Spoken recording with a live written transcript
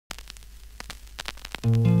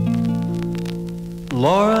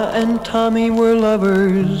Laura and Tommy were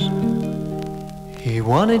lovers. He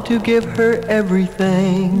wanted to give her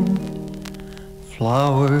everything.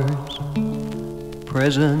 Flowers,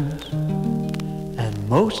 presents, and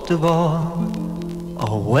most of all,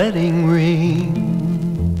 a wedding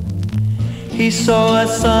ring. He saw a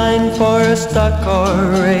sign for a stock car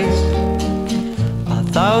race,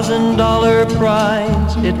 $1,000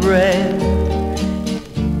 prize, it read.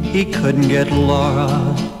 He couldn't get Laura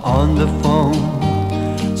on the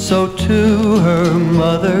phone, so to her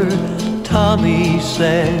mother, Tommy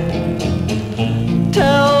said,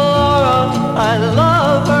 "Tell Laura I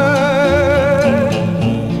love her.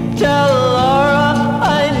 Tell Laura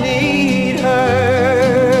I need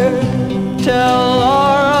her. Tell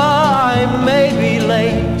Laura I may be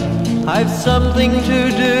late. I've something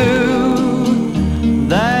to do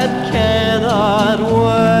that cannot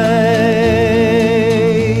wait."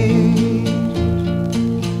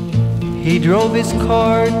 He drove his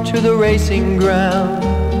car to the racing ground.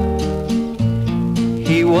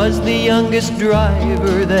 He was the youngest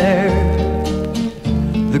driver there.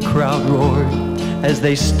 The crowd roared as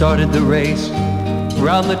they started the race.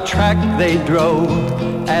 Round the track they drove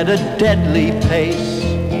at a deadly pace.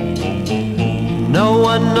 No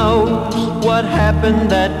one knows what happened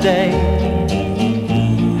that day,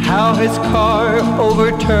 how his car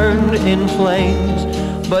overturned in flames.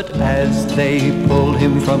 But as they pulled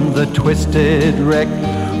him from the twisted wreck,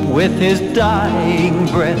 with his dying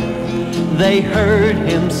breath, they heard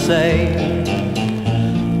him say,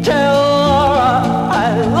 "Tell Laura I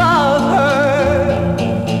love her.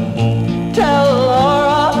 Tell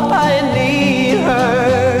Laura I need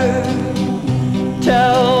her.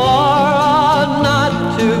 Tell Laura not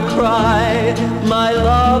to cry. My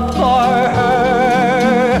love for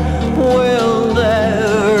her will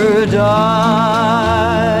never die."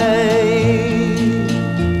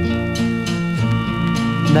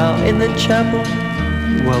 Now in the chapel,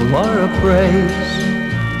 well, Laura prays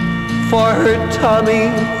for her Tommy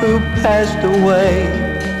who passed away.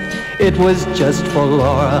 It was just for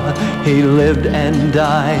Laura he lived and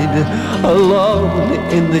died. Alone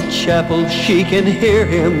in the chapel she can hear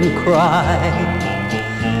him cry,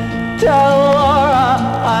 "Tell Laura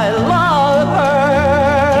I love